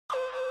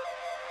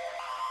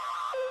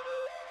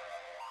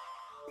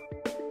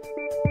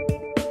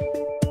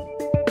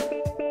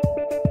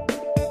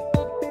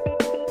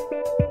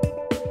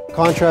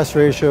Contrast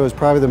ratio is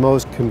probably the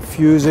most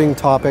confusing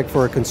topic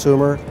for a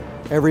consumer.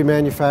 Every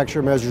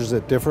manufacturer measures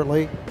it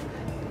differently.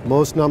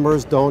 Most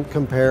numbers don't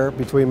compare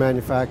between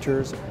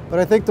manufacturers, but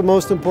I think the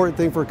most important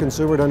thing for a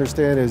consumer to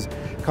understand is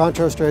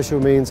contrast ratio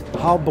means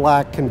how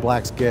black can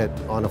blacks get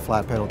on a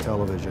flat panel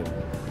television.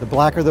 The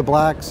blacker the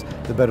blacks,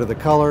 the better the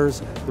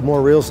colors, the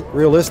more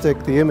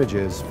realistic the image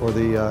is for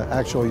the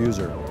actual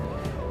user.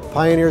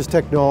 Pioneer's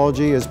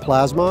technology is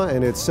plasma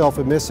and it's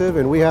self-emissive,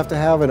 and we have to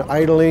have an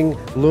idling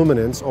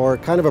luminance or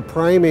kind of a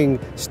priming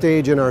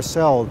stage in our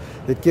cell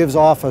that gives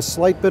off a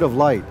slight bit of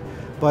light.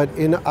 But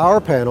in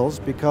our panels,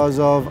 because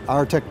of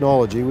our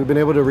technology, we've been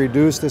able to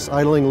reduce this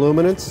idling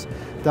luminance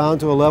down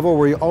to a level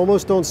where you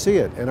almost don't see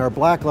it. And our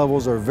black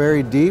levels are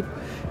very deep,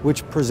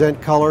 which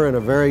present color in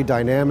a very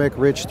dynamic,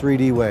 rich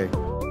 3D way.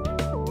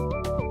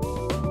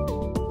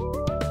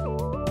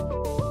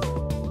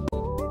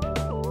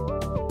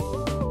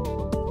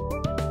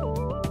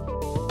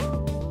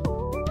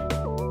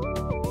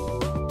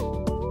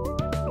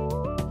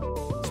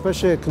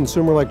 Especially at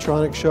Consumer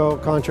Electronics Show,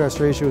 contrast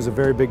ratio is a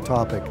very big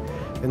topic.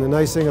 And the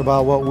nice thing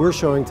about what we're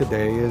showing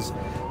today is,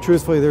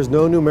 truthfully, there's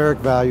no numeric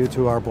value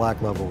to our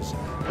black levels.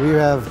 We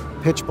have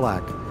pitch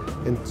black,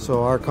 and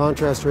so our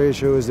contrast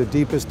ratio is the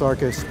deepest,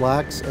 darkest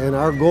blacks, and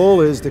our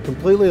goal is to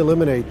completely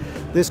eliminate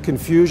this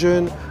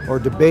confusion or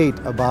debate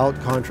about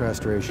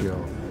contrast ratio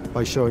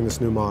by showing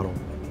this new model.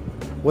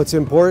 What's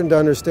important to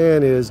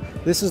understand is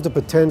this is the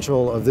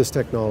potential of this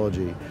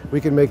technology.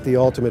 We can make the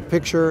ultimate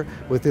picture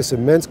with this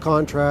immense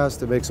contrast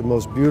that makes the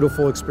most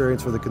beautiful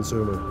experience for the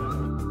consumer.